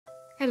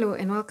Hello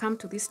and welcome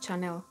to this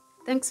channel.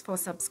 Thanks for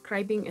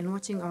subscribing and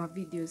watching our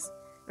videos.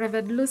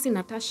 Reverend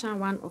Natasha,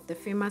 one of the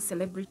famous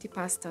celebrity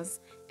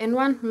pastors and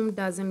one whom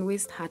doesn't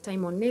waste her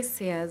time on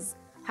naysayers,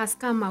 has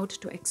come out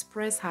to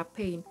express her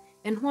pain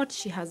and what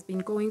she has been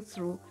going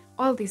through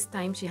all this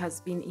time she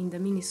has been in the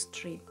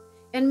ministry.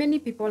 And many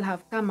people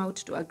have come out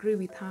to agree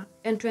with her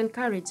and to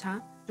encourage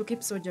her to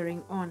keep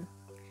soldiering on.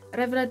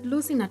 Reverend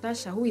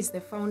Natasha, who is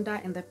the founder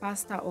and the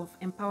pastor of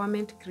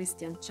Empowerment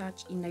Christian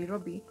Church in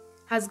Nairobi,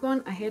 has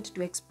gone ahead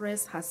to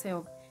express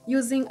herself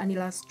using an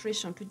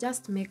illustration to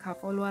just make her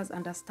followers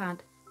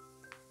understand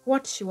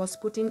what she was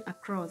putting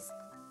across,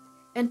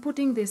 and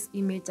putting this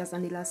image as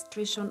an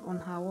illustration on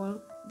her wall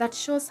that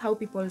shows how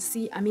people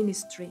see a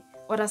ministry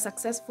or a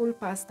successful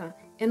pastor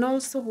and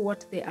also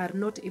what they are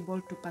not able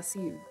to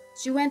perceive.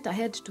 She went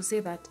ahead to say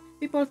that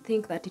people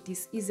think that it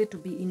is easy to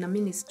be in a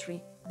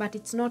ministry, but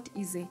it's not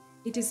easy.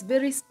 It is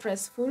very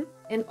stressful,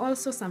 and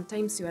also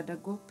sometimes you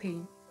undergo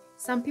pain.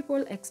 Some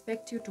people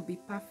expect you to be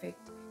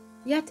perfect,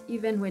 yet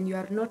even when you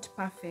are not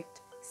perfect,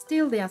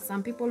 still there are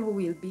some people who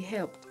will be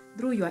helped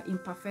through your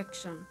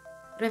imperfection.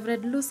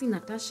 Reverend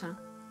Natasha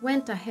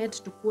went ahead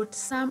to quote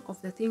some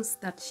of the things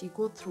that she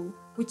go through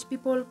which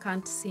people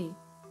can't see.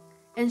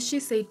 And she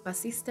said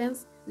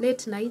persistence,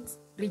 late nights,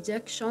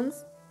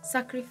 rejections,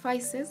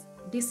 sacrifices,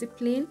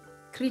 discipline,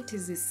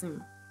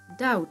 criticism,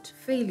 doubt,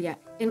 failure,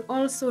 and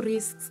also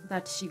risks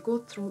that she go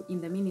through in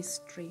the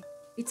ministry.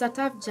 It's a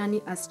tough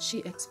journey as she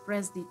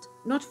expressed it,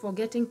 not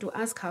forgetting to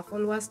ask her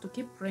followers to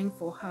keep praying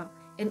for her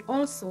and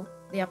also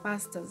their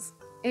pastors.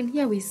 And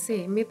here we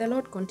say, may the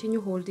Lord continue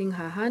holding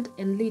her hand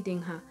and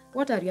leading her.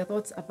 What are your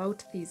thoughts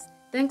about this?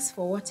 Thanks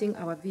for watching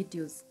our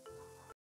videos.